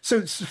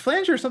 So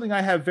flanger is something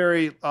I have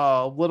very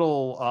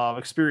little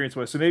experience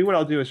with. So maybe what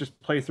I'll do is just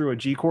play through a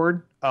G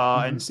chord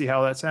and see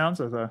how that sounds.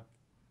 That's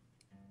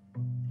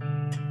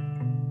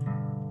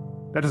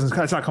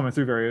not coming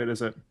through very good,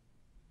 is it?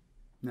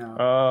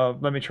 No.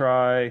 Let me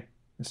try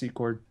the C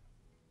chord.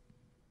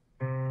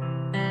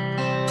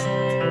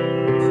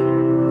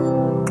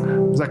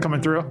 Is that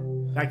coming through?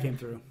 That came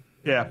through.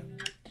 Yeah.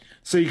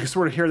 So you can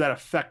sort of hear that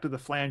effect of the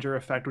flanger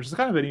effect, which is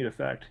kind of a neat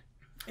effect.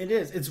 It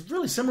is. It's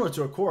really similar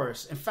to a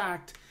chorus. In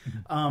fact,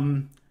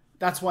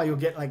 that's why you'll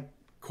get like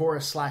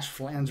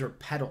chorus/flanger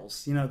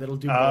pedals, that'll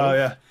do both. Oh,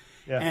 yeah.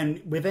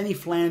 And with any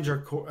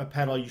flanger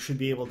pedal, you should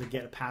be able to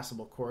get a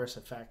passable chorus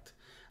effect.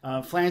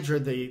 Flanger,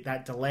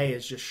 that delay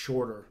is just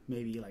shorter,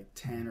 maybe like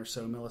 10 or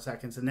so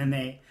milliseconds. And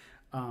then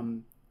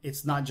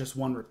it's not just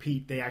one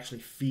repeat. They actually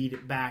feed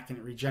it back and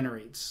it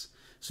regenerates.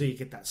 So you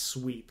get that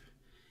sweep.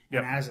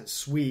 Yep. And as it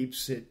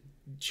sweeps, it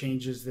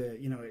changes it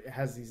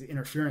has these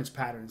interference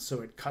patterns.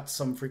 So it cuts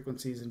some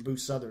frequencies and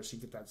boosts others. So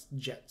you get that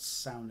jet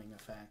sounding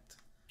effect.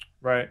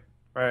 Right.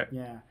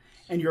 Yeah.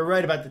 And you're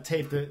right about the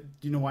tape. Do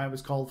you know why it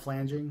was called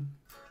flanging?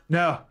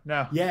 No.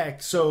 Yeah,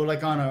 so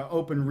like on an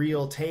open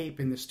reel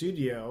tape in the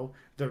studio,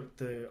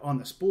 the on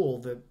the spool,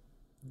 the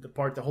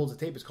part that holds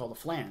the tape is called a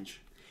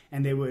flange.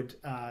 And they would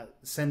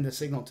send the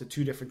signal to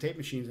two different tape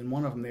machines, and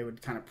one of them they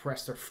would kind of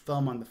press their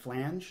thumb on the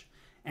flange,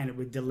 and it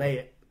would delay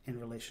it in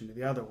relation to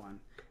the other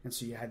one. And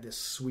so you had this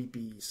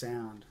sweepy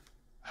sound.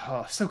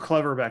 Oh, so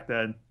clever back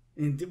then.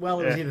 It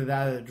was either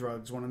that or the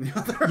drugs, one or the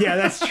other. Yeah,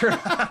 that's true.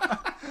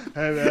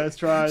 Hey, let's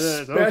try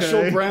this.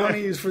 Special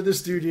brownies for the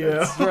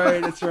studio.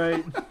 That's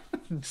right.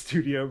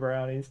 Studio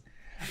brownies.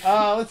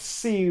 Let's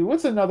see.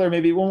 What's another,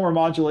 maybe one more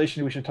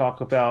modulation we should talk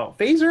about?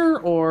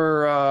 Phaser,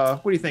 or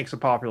what do you think is a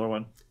popular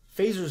one?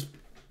 Phaser's,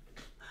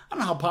 I don't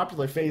know how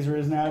popular phaser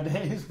is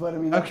nowadays, but I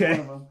mean, that's one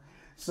of them.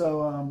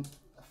 So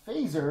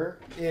phaser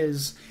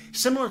is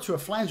similar to a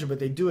flanger, but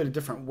they do it a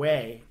different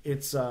way.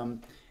 It's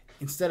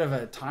instead of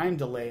a time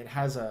delay, it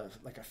has a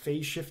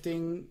phase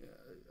shifting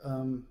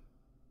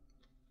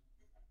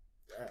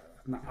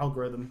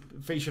algorithm,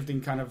 phase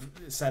shifting kind of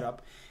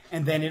setup,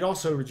 and then it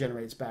also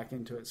regenerates back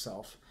into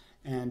itself,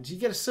 and you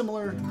get a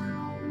similar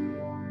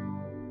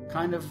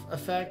kind of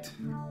effect.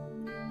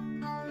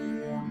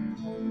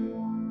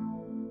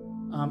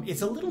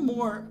 It's a little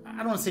more, I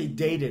don't want to say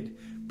dated,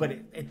 but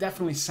it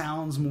definitely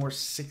sounds more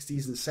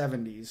 60s and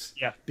 70s.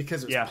 Yeah.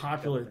 Because it was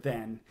popular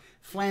then.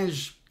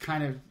 Flange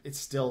it's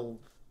still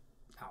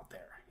out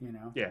there,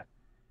 Yeah.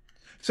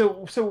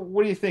 So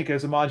what do you think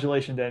as a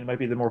modulation then might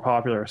be the more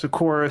popular? So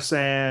chorus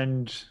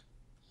and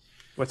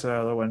what's the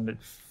other one?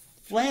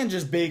 Flange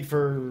is big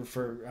for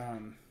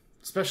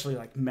especially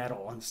like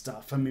metal and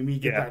stuff. I mean, we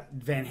get that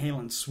Van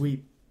Halen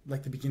sweep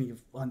like the beginning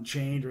of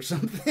Unchained or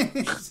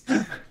something.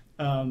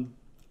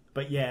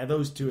 But yeah,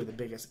 those two are the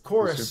biggest.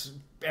 Chorus,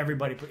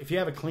 everybody. If you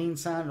have a clean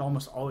sound, it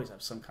almost always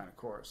have some kind of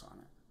chorus on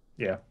it.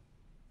 Yeah,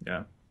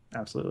 yeah,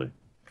 absolutely.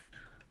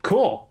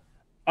 Cool.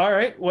 All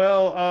right.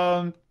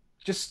 Well,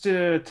 just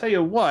to tell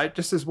you what,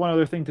 just as one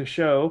other thing to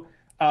show,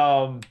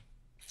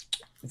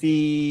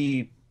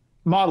 the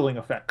modeling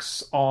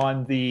effects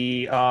on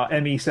the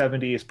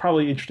ME70 is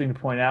probably interesting to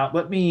point out.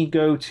 Let me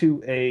go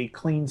to a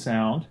clean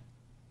sound.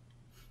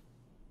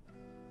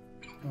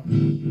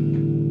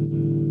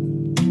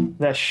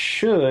 That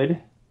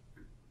should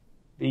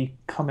be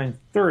coming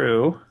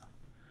through.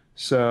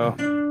 So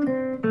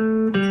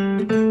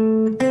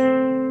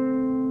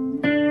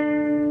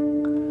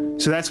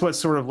that's what's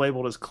sort of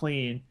labeled as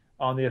clean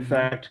on the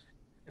effect.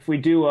 If we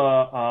do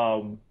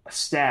a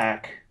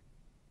stack,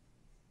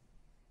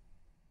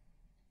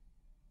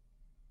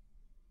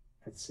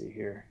 let's see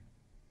here.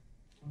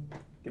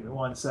 Give me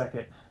 1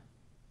 second.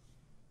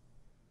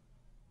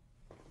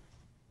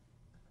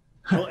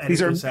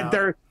 These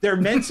are they're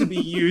meant to be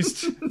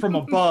used from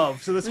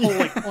above. So this whole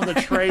like on the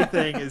tray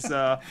thing is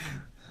so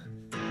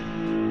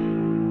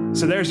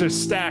there's a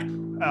stack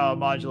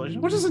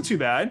modulation, which isn't too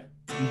bad.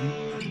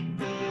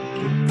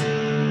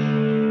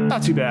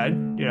 Not too bad,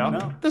 you know.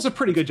 No. Does a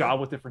pretty good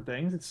job with different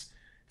things. It's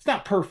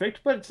not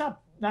perfect, but it's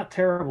not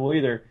terrible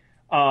either.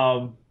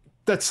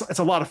 It's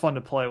a lot of fun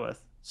to play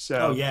with.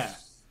 So yeah.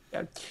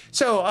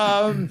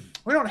 So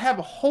we don't have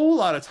a whole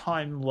lot of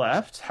time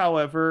left.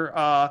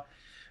 However,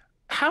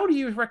 how do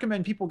you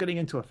recommend people getting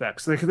into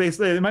effects?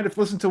 They might have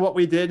listened to what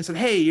we did and said,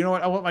 hey, you know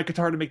what? I want my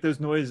guitar to make those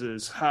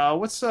noises.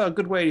 What's a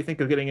good way you think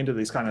of getting into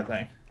these kind of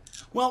thing?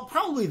 Well,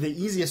 probably the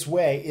easiest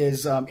way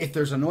is if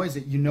there's a noise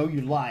that you know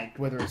you like,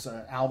 whether it's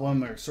an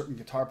album or a certain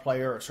guitar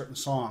player or a certain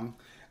song,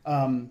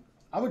 I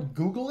would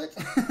Google it.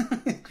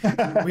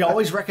 We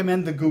always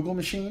recommend the Google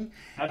machine.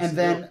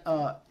 Absolutely. And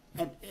then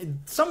and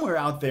somewhere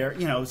out there,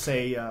 you know,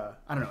 say, I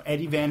don't know,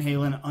 Eddie Van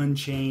Halen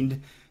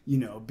Unchained, you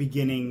know,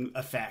 beginning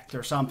effect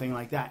or something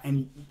like that.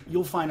 And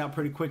you'll find out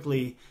pretty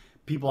quickly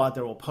people out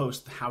there will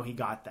post how he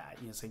got that.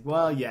 You say,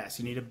 well, yes,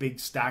 you need a big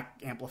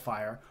stack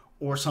amplifier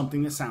or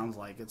something that sounds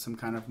like it, some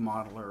kind of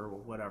modeler or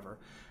whatever.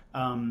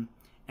 And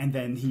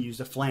then he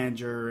used a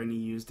flanger and he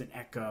used an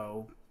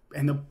echo.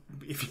 And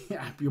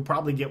you'll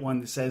probably get one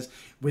that says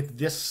with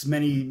this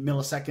many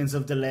milliseconds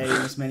of delay,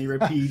 this many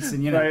repeats,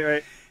 and you know.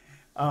 Right.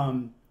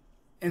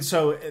 And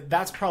so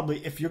that's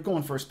probably, if you're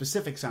going for a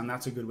specific sound,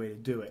 that's a good way to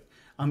do it.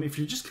 If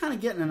you're just kind of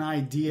getting an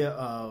idea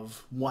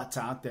of what's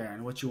out there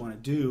and what you want to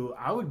do,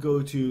 I would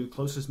go to the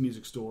closest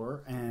music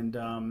store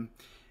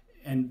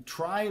and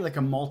try like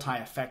a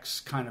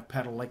multi-effects kind of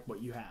pedal like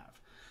what you have.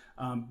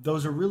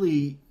 Those are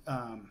really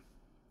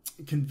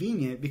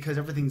convenient because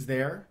everything's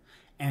there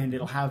and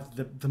it'll have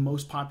the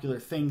most popular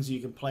things you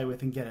can play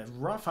with and get a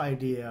rough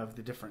idea of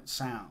the different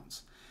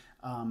sounds.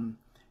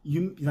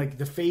 You like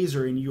the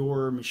phaser in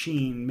your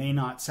machine may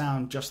not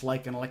sound just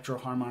like an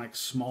electro-harmonic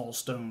small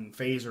stone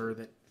phaser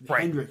that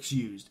Hendrix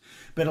used,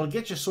 but it'll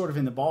get you sort of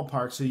in the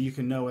ballpark so you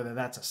can know whether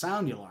that's a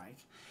sound you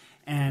like.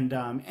 And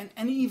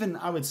even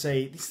I would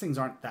say these things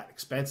aren't that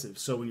expensive.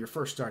 So when you're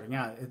first starting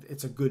out,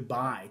 it's a good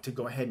buy to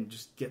go ahead and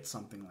just get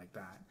something like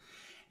that.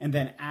 And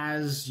then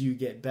as you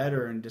get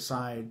better and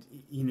decide,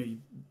 you know,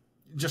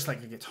 just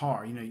like a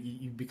guitar, you know,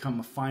 you become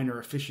a finer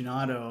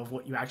aficionado of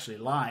what you actually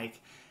like.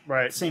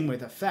 Right. Same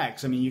with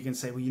effects. I mean, you can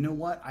say, well, you know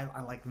what?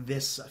 I like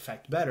this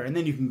effect better. And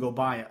then you can go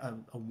buy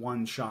a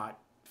one-shot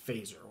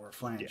phaser or a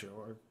flanger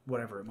or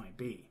whatever it might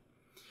be.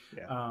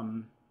 Yeah.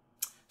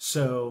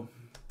 So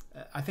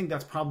I think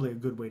that's probably a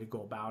good way to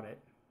go about it.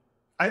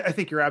 I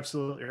think you're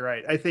absolutely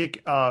right. I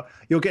think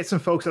you'll get some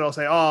folks that'll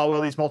say, oh,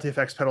 well, these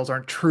multi-effects pedals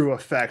aren't true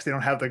effects. They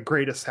don't have the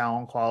greatest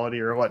sound quality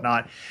or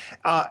whatnot.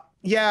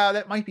 Yeah,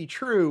 that might be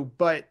true,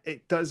 but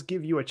it does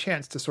give you a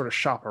chance to sort of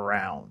shop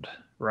around,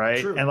 right?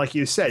 True. And like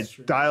you said,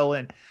 dial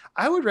in.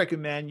 I would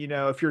recommend, you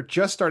know, if you're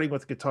just starting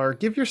with guitar,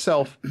 give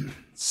yourself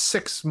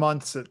 6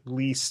 months at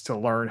least to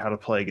learn how to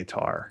play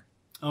guitar.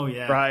 Oh,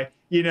 yeah. Right?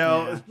 You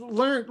know,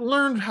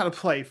 learn how to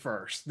play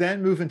first,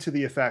 then move into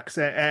the effects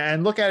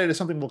and look at it as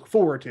something to look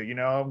forward to. You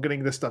know, I'm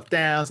getting this stuff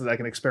down so that I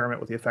can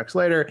experiment with the effects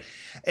later.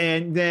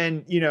 And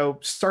then, you know,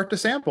 start to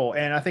sample.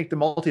 And I think the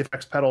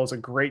multi-effects pedal is a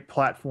great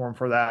platform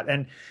for that.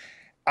 And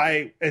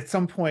I, at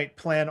some point,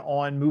 plan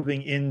on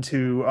moving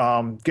into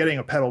getting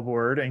a pedal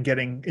board and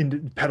getting into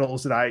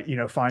pedals that I, you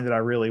know, find that I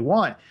really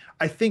want.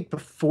 I think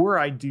before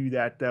I do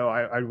that, though,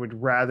 I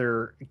would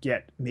rather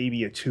get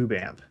maybe a tube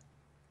amp.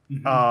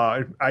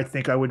 Mm-hmm. I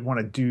think I would want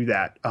to do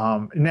that.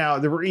 Now,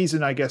 the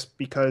reason, I guess,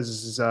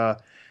 because,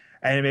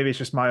 and maybe it's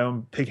just my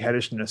own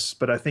pigheadedness,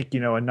 but I think, you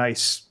know, a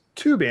nice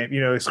tube amp,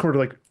 you know, it's sort of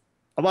like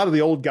a lot of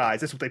the old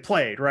guys, that's what they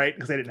played, right?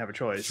 Because they didn't have a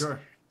choice. Sure.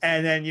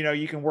 And then, you know,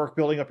 you can work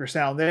building up your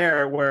sound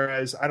there.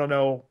 Whereas, I don't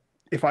know,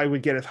 if I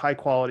would get a high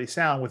quality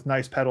sound with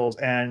nice pedals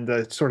and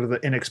the sort of the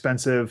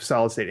inexpensive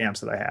solid state amps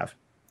that I have.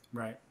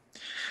 Right.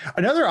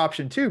 Another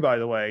option too, by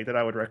the way, that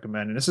I would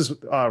recommend, and this is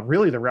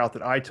really the route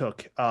that I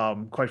took,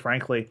 quite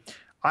frankly,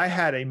 I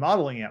had a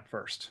modeling amp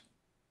first.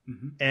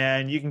 Mm-hmm.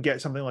 And you can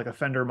get something like a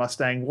Fender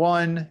Mustang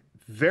 1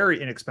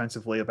 very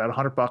inexpensively, about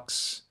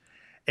 $100.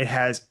 It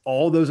has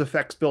all those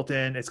effects built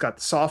in. It's got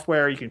the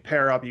software you can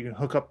pair up. You can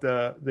hook up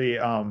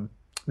the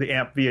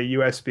amp via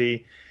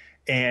USB.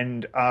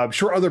 And I'm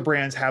sure other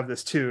brands have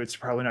this too. It's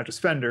probably not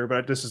just Fender,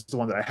 but this is the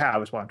one that I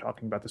have. Is why I'm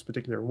talking about this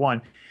particular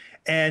one.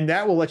 And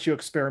that will let you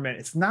experiment.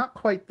 It's not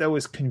quite, though,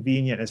 as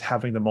convenient as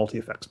having the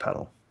multi-effects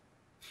pedal.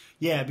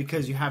 Yeah,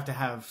 because you have to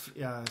have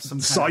some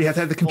kind so of you have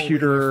to have the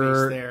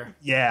computer there.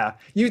 Yeah,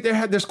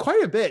 there's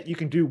quite a bit you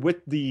can do with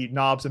the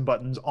knobs and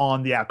buttons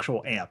on the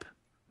actual amp.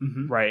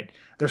 Mm-hmm. Right?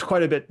 There's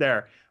quite a bit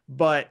there.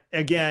 But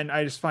again,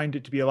 I just find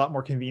it to be a lot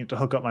more convenient to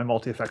hook up my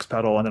multi-effects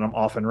pedal and then I'm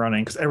off and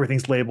running because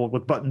everything's labeled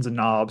with buttons and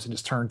knobs and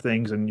just turn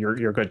things and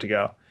you're good to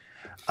go.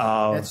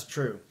 That's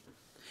true.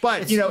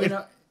 But go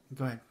ahead.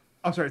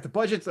 I'm sorry, if the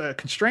budget's a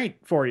constraint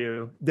for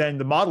you, then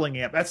the modeling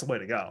amp, that's the way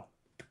to go.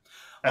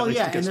 Oh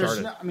yeah, and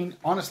there's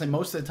honestly,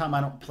 most of the time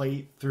I don't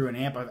play through an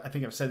amp. I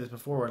think I've said this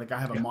before. Like I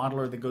have a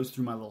modeler that goes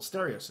through my little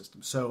stereo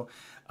system. So,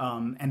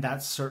 and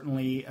that's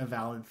certainly a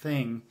valid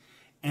thing.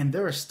 And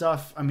there is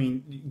stuff,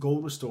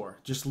 Gold Restore,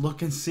 just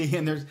look and see.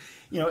 And there's,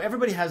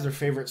 everybody has their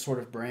favorite sort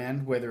of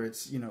brand, whether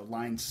it's,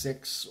 Line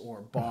 6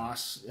 or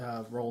Boss,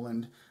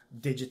 Roland,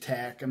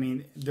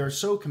 Digitech. They're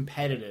so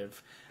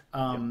competitive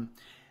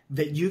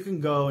that you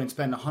can go and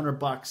spend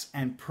 $100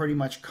 and pretty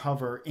much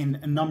cover in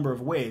a number of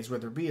ways,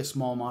 whether it be a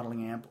small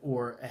modeling amp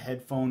or a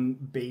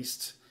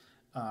headphone-based,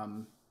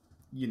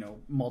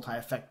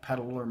 multi-effect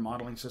pedal or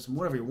modeling system,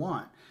 whatever you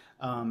want.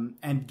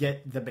 And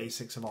get the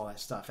basics of all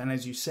that stuff. And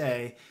as you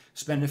say,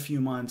 spend a few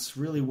months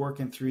really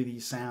working through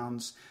these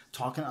sounds,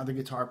 talking to other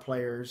guitar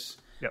players,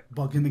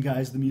 bugging the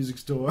guys at the music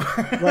store.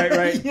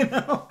 Right.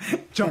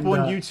 Jump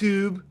on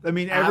YouTube.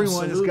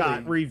 Everyone has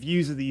got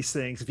reviews of these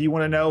things. If you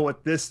want to know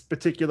what this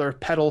particular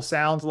pedal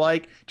sounds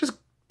like, just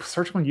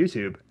search on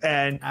YouTube.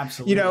 And,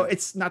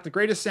 it's not the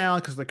greatest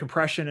sound because of the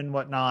compression and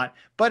whatnot,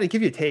 but it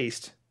gives you a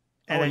taste.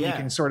 And then you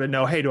can sort of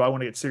know, hey, do I want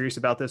to get serious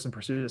about this and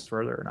pursue this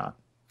further or not?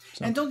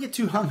 So. And don't get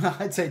too hung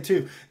up, I'd say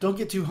too, don't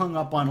get too hung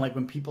up on like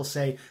when people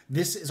say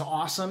this is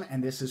awesome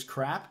and this is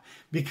crap,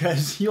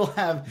 because you'll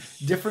have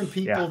different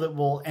people that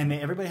will, and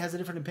everybody has a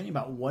different opinion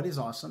about what is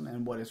awesome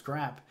and what is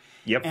crap.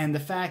 Yep. And the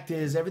fact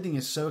is everything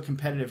is so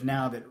competitive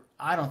now that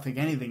I don't think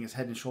anything is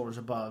head and shoulders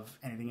above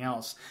anything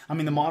else. The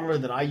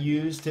modeler that I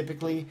use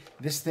typically,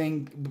 this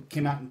thing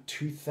came out in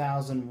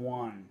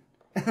 2001.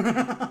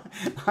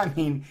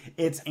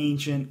 It's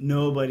ancient.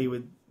 Nobody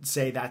would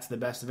say that's the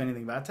best of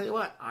anything, but I'll tell you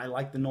what, I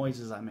like the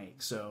noises I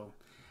make. So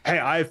hey,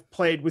 I've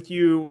played with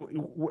you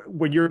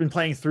when you've been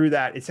playing through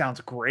that. It sounds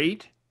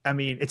great.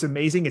 It's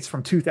amazing. It's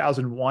from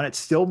 2001. It's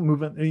still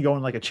moving and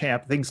going like a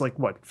champ. Things like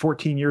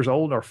 14 years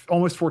old or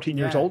almost 14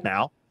 years old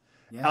now.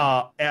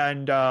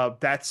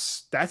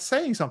 That's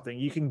saying something.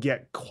 You can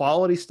get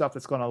quality stuff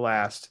that's going to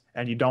last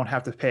and you don't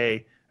have to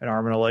pay an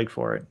arm and a leg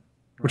for it,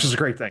 which is a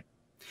great thing.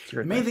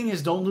 The main thing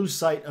is don't lose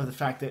sight of the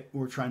fact that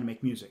we're trying to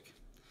make music.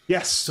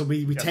 Yes. So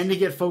we tend to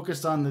get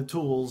focused on the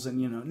tools, and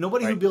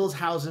nobody who builds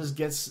houses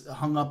gets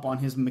hung up on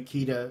his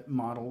Makita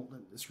model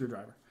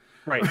screwdriver.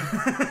 Right.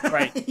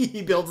 Right.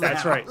 He builds the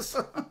house.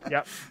 That's right.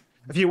 Yep.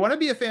 If you want to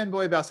be a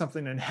fanboy about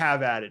something, then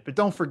have at it. But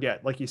don't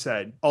forget, like you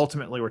said,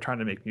 ultimately we're trying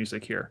to make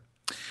music here.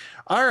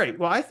 All right.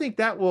 Well, I think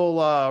that will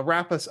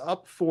wrap us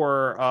up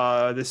for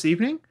this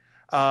evening.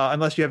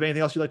 Unless you have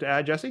anything else you'd like to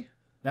add, Jesse?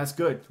 That's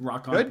good.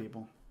 Rock on,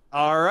 people.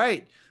 All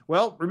right.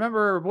 Well,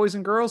 remember, boys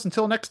and girls,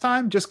 until next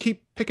time, just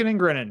keep picking and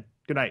grinning.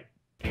 Good night.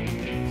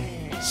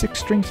 Six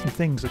Strings and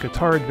Things, a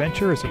Guitar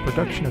Adventure is a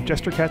production of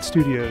Jestercat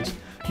Studios.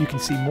 You can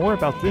see more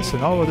about this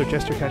and all other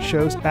Jestercat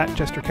shows at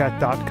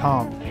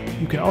jestercat.com.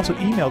 You can also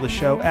email the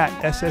show at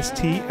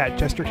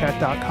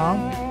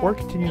sst@jestercat.com or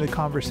continue the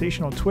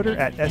conversation on Twitter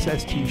at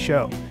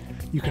sstshow.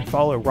 You can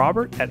follow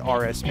Robert at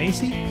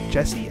rsmacy,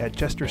 Jesse at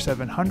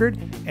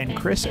Jester700, and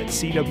Chris at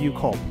CW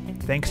Culp.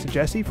 Thanks to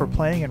Jesse for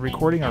playing and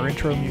recording our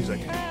intro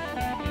music.